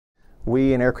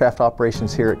We in aircraft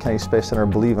operations here at Kennedy Space Center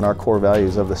believe in our core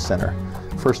values of the center.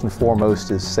 First and foremost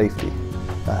is safety.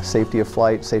 Safety of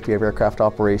flight, safety of aircraft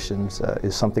operations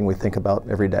is something we think about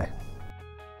every day.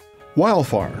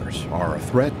 Wildfires are a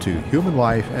threat to human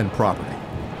life and property.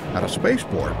 At a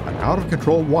spaceport, an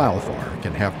out-of-control wildfire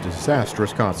can have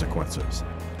disastrous consequences.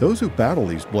 Those who battle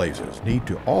these blazes need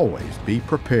to always be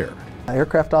prepared.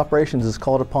 Aircraft operations is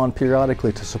called upon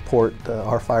periodically to support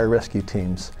our fire rescue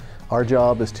teams. Our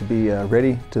job is to be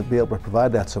ready to be able to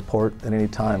provide that support at any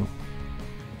time.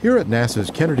 Here at NASA's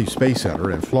Kennedy Space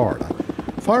Center in Florida,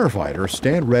 firefighters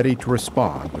stand ready to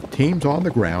respond with teams on the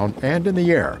ground and in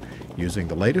the air using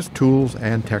the latest tools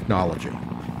and technology.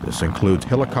 This includes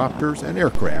helicopters and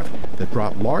aircraft that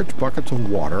drop large buckets of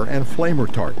water and flame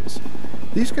retardants.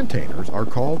 These containers are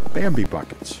called Bambi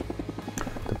Buckets.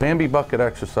 The Bambi Bucket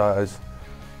exercise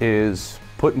is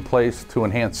put in place to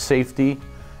enhance safety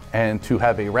and to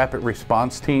have a rapid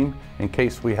response team in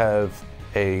case we have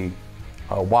a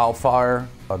wildfire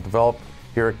developed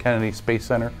here at Kennedy Space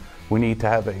Center. We need to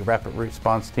have a rapid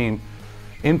response team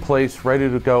in place, ready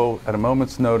to go at a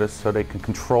moment's notice so they can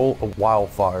control a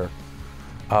wildfire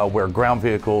where ground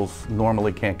vehicles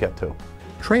normally can't get to.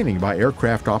 Training by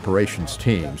aircraft operations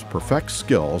teams perfects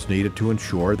skills needed to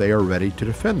ensure they are ready to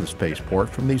defend the spaceport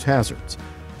from these hazards.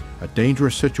 A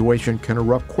dangerous situation can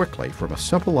erupt quickly from a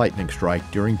simple lightning strike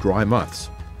during dry months.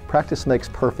 Practice makes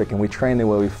perfect, and we train the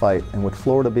way we fight. And with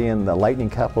Florida being the lightning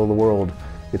capital of the world,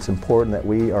 it's important that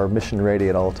we are mission ready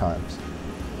at all times.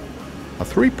 A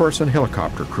three-person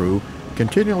helicopter crew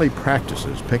continually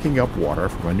practices picking up water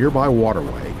from a nearby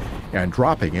waterway and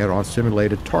dropping it on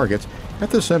simulated targets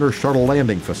at the center's shuttle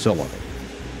landing facility.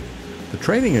 The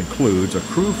training includes a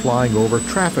crew flying over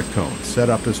traffic cones set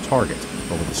up as targets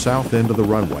over the south end of the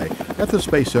runway at the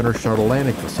Space Center shuttle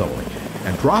landing facility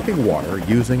and dropping water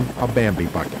using a Bambi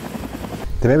Bucket.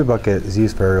 The Bambi Bucket is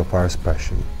used for aerial fire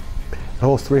suppression. It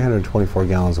holds 324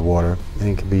 gallons of water and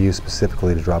it can be used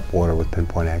specifically to drop water with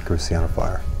pinpoint accuracy on a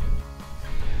fire.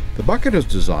 The bucket is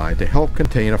designed to help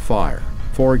contain a fire.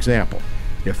 For example,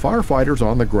 if firefighters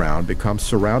on the ground become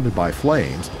surrounded by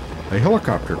flames, a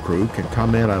helicopter crew can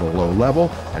come in at a low level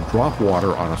and drop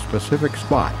water on a specific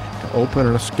spot to open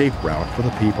an escape route for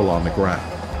the people on the ground.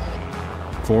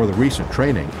 For the recent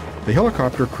training, the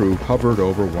helicopter crew hovered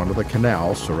over one of the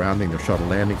canals surrounding the shuttle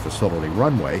landing facility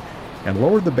runway and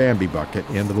lowered the Bambi Bucket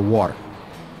into the water.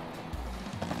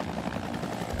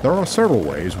 There are several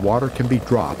ways water can be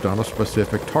dropped on a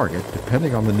specific target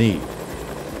depending on the need.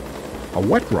 A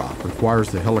wet drop requires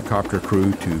the helicopter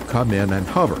crew to come in and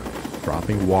hover,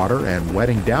 dropping water and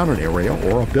wetting down an area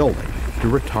or a building to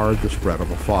retard the spread of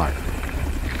a fire.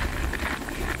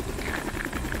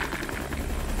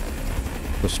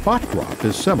 The spot drop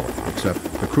is similar, except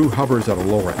the crew hovers at a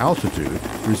lower altitude,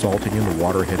 resulting in the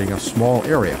water hitting a small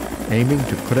area, aiming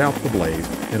to put out the blaze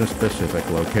in a specific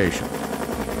location.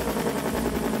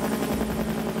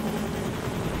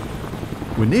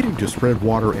 When needing to spread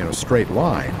water in a straight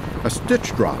line, a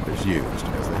stitch drop is used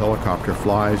as the helicopter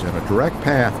flies in a direct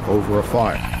path over a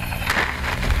fire.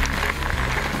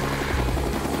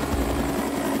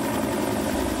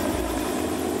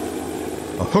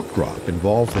 A hook drop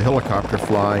involves the helicopter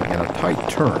flying in a tight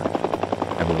turn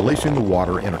and releasing the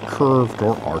water in a curved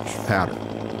or arched pattern.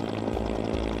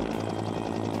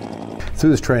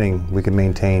 Through this training, we can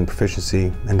maintain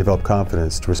proficiency and develop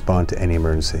confidence to respond to any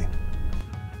emergency.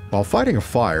 While fighting a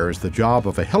fire is the job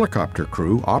of a helicopter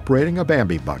crew operating a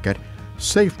Bambi Bucket,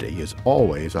 safety is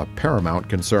always a paramount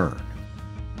concern.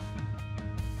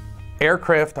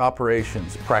 Aircraft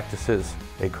operations practices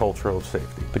a culture of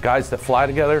safety. The guys that fly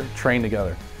together train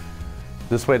together.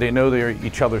 This way they know they're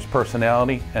each other's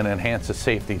personality and enhances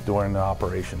safety during the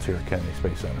operations here at Kennedy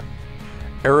Space Center.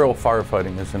 Aerial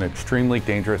firefighting is an extremely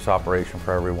dangerous operation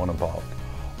for everyone involved.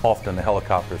 Often the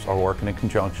helicopters are working in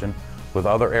conjunction with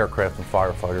other aircraft and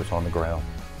firefighters on the ground.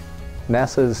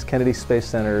 NASA's Kennedy Space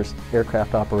Center's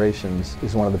aircraft operations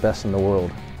is one of the best in the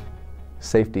world.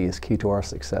 Safety is key to our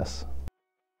success.